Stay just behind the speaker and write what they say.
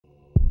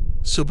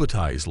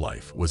Subutai's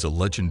life was a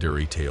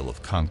legendary tale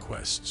of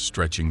conquest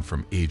stretching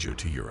from Asia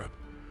to Europe.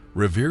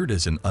 Revered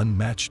as an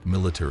unmatched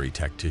military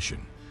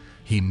tactician,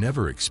 he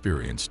never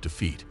experienced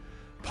defeat,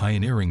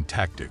 pioneering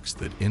tactics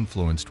that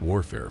influenced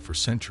warfare for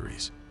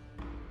centuries.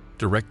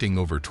 Directing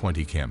over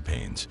 20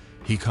 campaigns,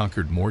 he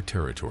conquered more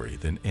territory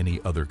than any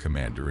other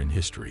commander in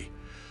history,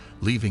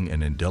 leaving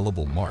an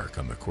indelible mark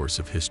on the course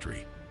of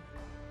history.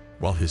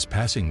 While his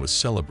passing was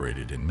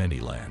celebrated in many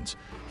lands,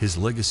 his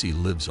legacy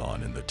lives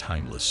on in the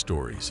timeless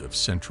stories of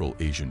Central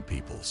Asian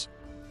peoples.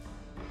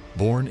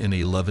 Born in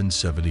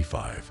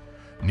 1175,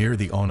 near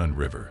the Onon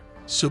River,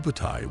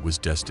 Subutai was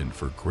destined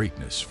for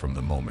greatness from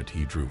the moment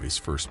he drew his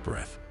first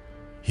breath.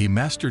 He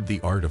mastered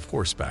the art of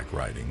horseback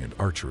riding and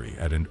archery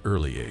at an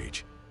early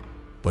age.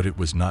 But it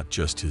was not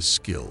just his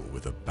skill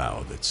with a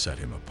bow that set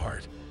him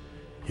apart.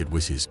 It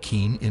was his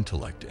keen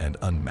intellect and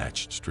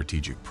unmatched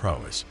strategic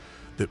prowess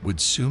that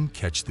would soon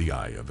catch the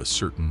eye of a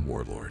certain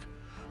warlord,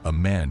 a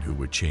man who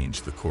would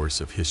change the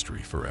course of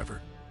history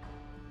forever.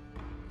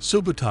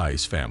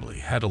 Subutai's family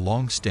had a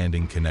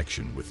long-standing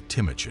connection with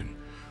Temujin,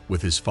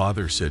 with his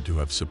father said to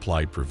have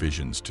supplied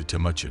provisions to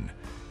Temujin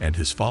and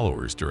his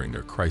followers during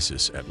their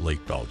crisis at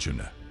Lake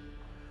Baljuna.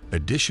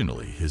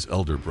 Additionally, his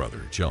elder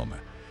brother, Jelma,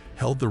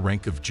 held the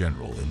rank of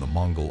general in the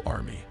Mongol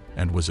army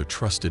and was a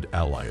trusted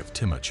ally of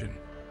Temujin,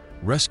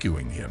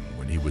 rescuing him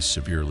when he was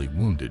severely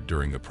wounded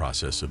during the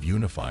process of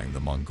unifying the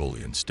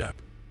Mongolian steppe.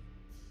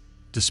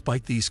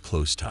 Despite these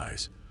close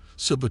ties,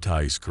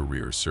 Subutai's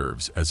career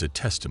serves as a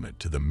testament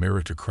to the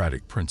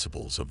meritocratic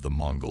principles of the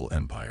Mongol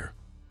Empire.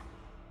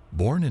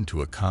 Born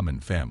into a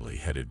common family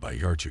headed by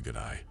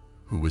Yarchagadai,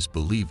 who was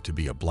believed to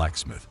be a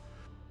blacksmith,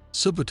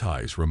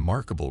 Subutai's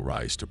remarkable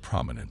rise to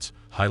prominence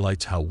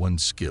highlights how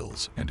one's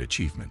skills and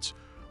achievements,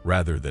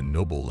 rather than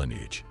noble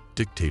lineage,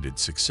 dictated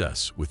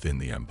success within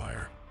the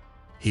empire.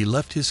 He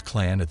left his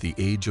clan at the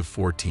age of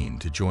 14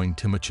 to join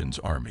Temujin's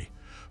army,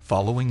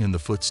 following in the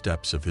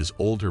footsteps of his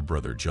older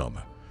brother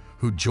Jelma,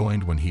 who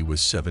joined when he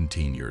was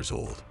 17 years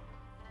old.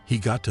 He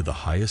got to the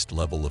highest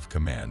level of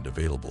command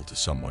available to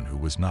someone who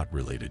was not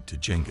related to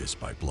Genghis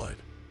by blood.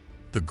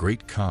 The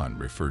great Khan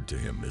referred to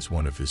him as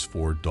one of his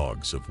 4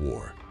 dogs of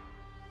war.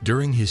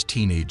 During his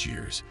teenage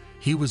years,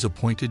 he was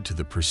appointed to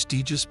the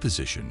prestigious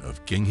position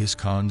of Genghis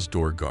Khan's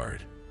door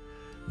guard.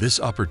 This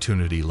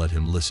opportunity let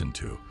him listen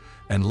to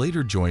and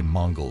later join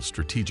Mongol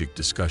strategic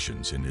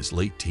discussions in his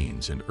late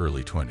teens and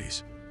early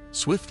 20s.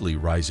 Swiftly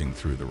rising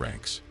through the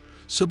ranks,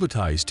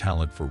 Subutai's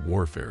talent for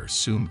warfare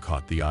soon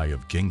caught the eye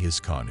of Genghis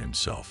Khan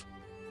himself.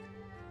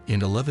 In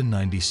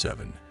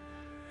 1197,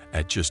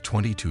 at just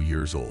 22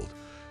 years old,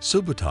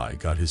 Subutai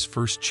got his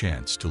first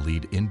chance to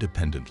lead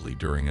independently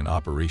during an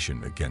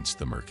operation against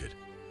the Merkit.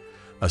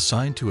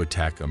 Assigned to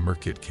attack a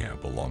Merkit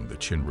camp along the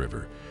Chem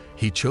River,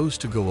 he chose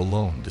to go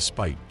alone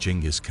despite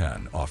Genghis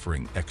Khan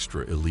offering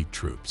extra elite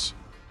troops.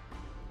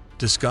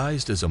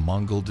 Disguised as a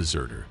Mongol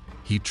deserter,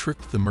 he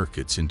tricked the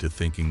Merkits into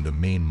thinking the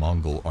main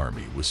Mongol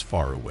army was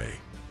far away,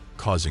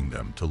 causing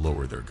them to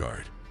lower their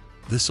guard.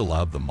 This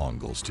allowed the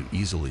Mongols to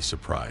easily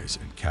surprise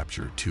and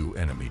capture 2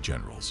 enemy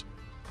generals.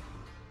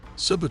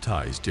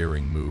 Subutai's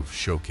daring move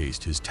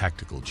showcased his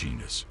tactical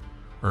genius,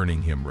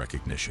 earning him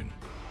recognition.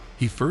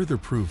 He further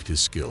proved his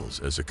skills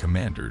as a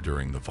commander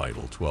during the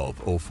vital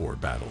 1204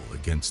 battle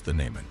against the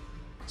Naiman,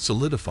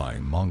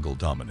 solidifying Mongol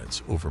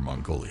dominance over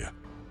Mongolia.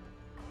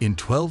 In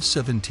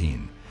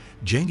 1217,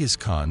 Genghis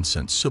Khan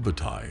sent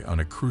Subutai on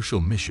a crucial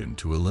mission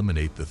to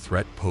eliminate the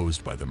threat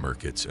posed by the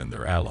Merkits and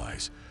their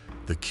allies,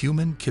 the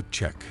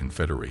Cuman-Kipchak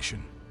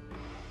Confederation.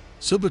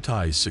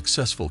 Subutai's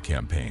successful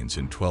campaigns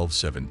in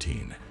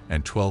 1217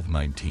 and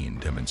 1219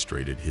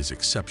 demonstrated his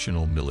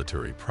exceptional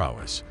military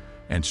prowess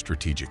and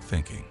strategic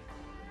thinking.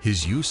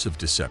 His use of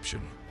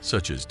deception,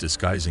 such as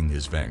disguising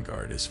his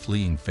vanguard as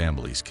fleeing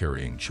families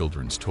carrying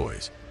children's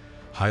toys,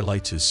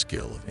 highlights his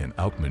skill in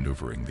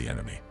outmaneuvering the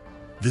enemy.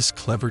 This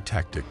clever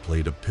tactic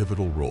played a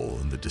pivotal role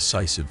in the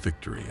decisive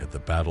victory at the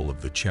Battle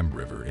of the Chem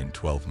River in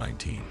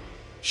 1219,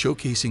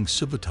 showcasing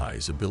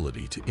Subutai's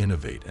ability to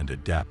innovate and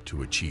adapt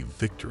to achieve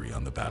victory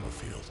on the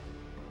battlefield.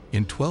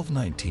 In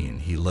 1219,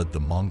 he led the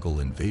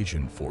Mongol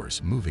invasion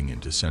force moving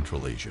into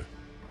Central Asia.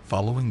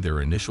 Following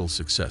their initial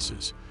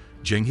successes,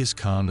 Genghis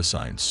Khan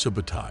assigned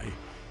Subutai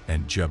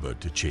and Jeba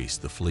to chase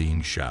the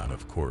fleeing Shah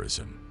of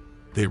Khorasan.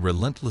 They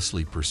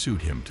relentlessly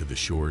pursued him to the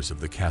shores of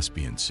the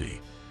Caspian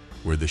Sea,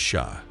 where the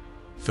Shah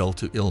fell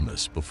to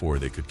illness before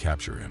they could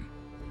capture him.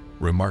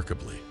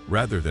 Remarkably,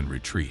 rather than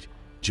retreat,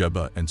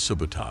 Jeba and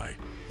Subutai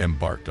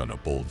embarked on a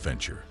bold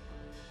venture.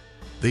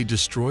 They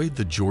destroyed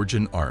the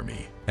Georgian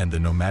army and the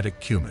nomadic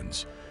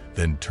Cumans,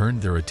 then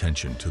turned their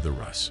attention to the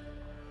Rus.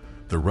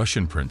 The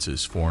Russian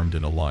princes formed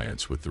an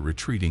alliance with the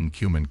retreating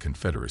Cuman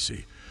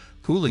Confederacy,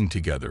 pooling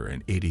together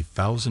an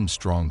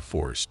 80,000-strong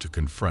force to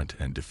confront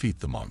and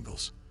defeat the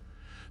Mongols.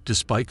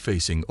 Despite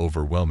facing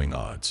overwhelming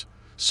odds,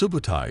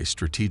 Subutai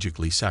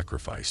strategically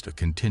sacrificed a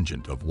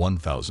contingent of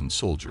 1,000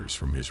 soldiers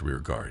from his rear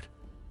guard.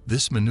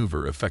 This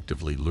maneuver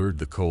effectively lured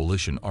the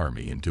coalition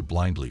army into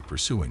blindly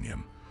pursuing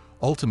him,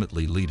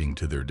 ultimately leading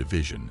to their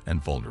division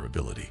and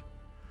vulnerability.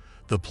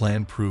 The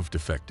plan proved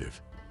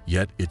effective,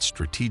 yet its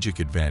strategic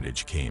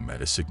advantage came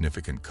at a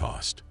significant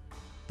cost.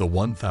 The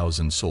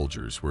 1,000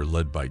 soldiers were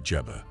led by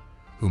Jeba,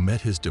 who met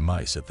his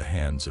demise at the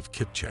hands of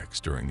Kipchaks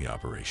during the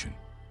operation.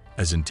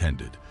 As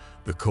intended,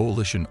 the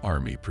coalition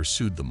army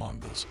pursued the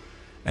Mongols,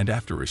 and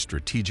after a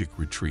strategic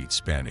retreat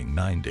spanning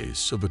 9 days,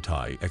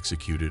 Subutai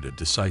executed a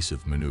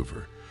decisive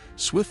maneuver,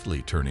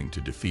 swiftly turning to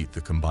defeat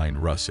the combined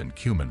Rus and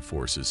Cuman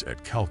forces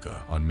at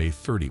Khalkha on May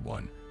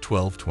 31,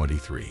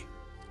 1223.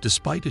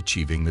 Despite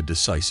achieving the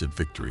decisive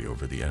victory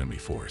over the enemy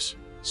force,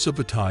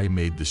 Subutai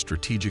made the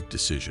strategic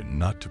decision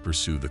not to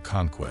pursue the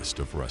conquest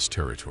of Rus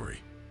territory.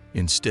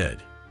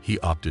 Instead, he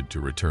opted to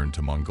return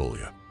to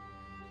Mongolia.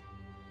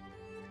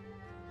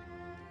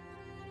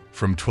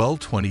 From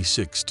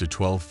 1226 to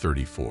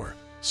 1234,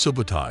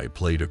 Subutai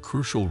played a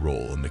crucial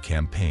role in the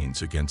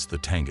campaigns against the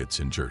Tanguts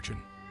and Jurchen.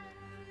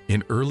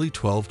 In early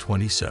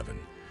 1227,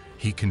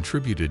 he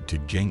contributed to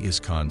Genghis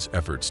Khan's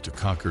efforts to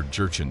conquer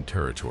Jurchen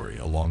territory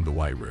along the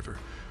River,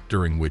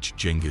 during which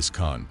Genghis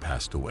Khan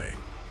passed away.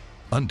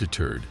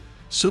 Undeterred,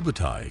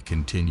 Subutai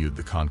continued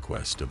the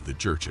conquest of the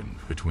Jurchen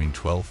between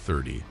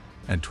 1230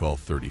 and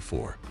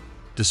 1234.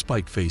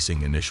 Despite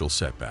facing initial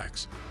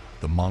setbacks,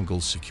 the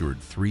Mongols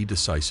secured 3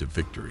 decisive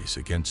victories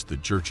against the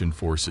Jurchen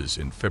forces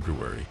in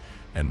February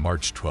and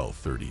March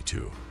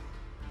 1232.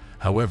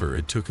 However,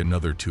 it took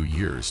another 2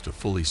 years to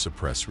fully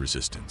suppress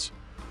resistance.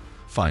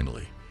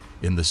 Finally,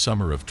 in the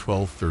summer of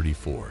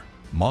 1234,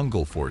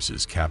 Mongol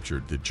forces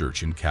captured the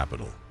Jurchen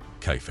capital,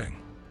 Kaifeng.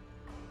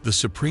 The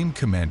Supreme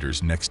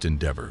Commander's next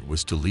endeavor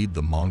was to lead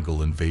the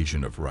Mongol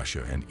invasion of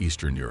Russia and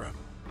Eastern Europe.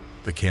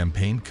 The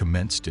campaign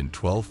commenced in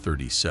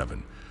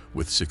 1237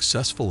 with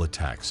successful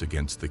attacks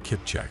against the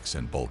Kipchaks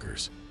and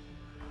Bulgars.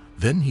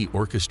 Then he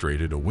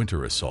orchestrated a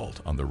winter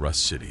assault on the Rus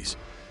cities,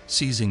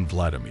 seizing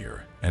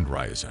Vladimir and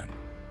Ryazan.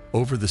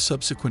 Over the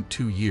subsequent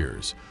 2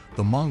 years,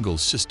 the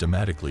Mongols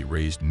systematically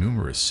razed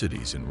numerous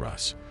cities in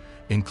Rus,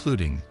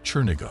 including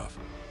Chernigov,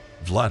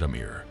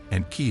 Vladimir,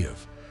 and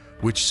Kiev,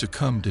 which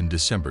succumbed in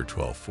December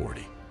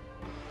 1240.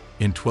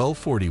 In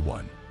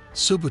 1241,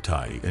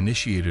 Subutai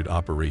initiated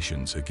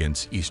operations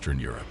against Eastern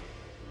Europe.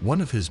 One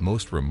of his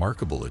most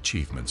remarkable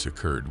achievements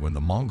occurred when the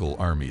Mongol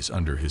armies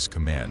under his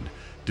command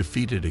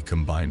defeated a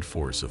combined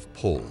force of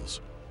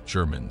Poles,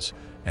 Germans,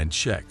 and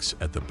Czechs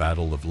at the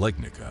Battle of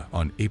Legnica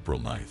on April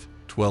 9,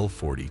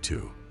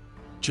 1242.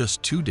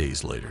 Just 2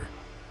 days later,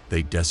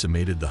 they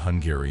decimated the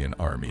Hungarian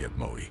army at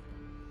Mohi.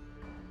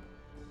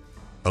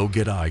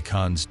 Ogedai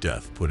Khan's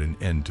death put an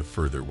end to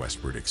further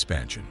westward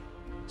expansion.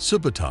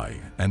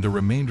 Subutai and the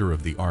remainder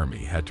of the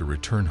army had to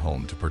return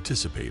home to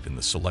participate in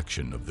the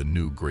selection of the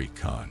new Great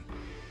Khan.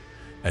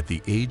 At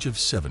the age of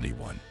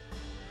 71,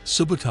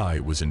 Subutai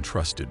was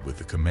entrusted with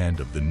the command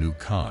of the new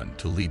Khan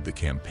to lead the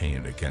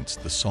campaign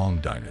against the Song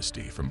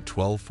dynasty from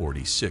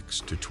 1246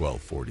 to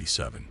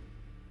 1247.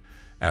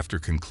 After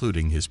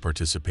concluding his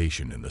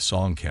participation in the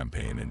Song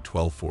campaign in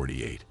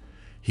 1248,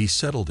 he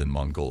settled in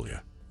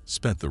Mongolia,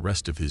 spent the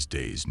rest of his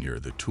days near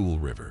the Toul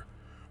River,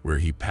 where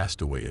he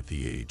passed away at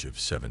the age of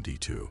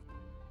 72.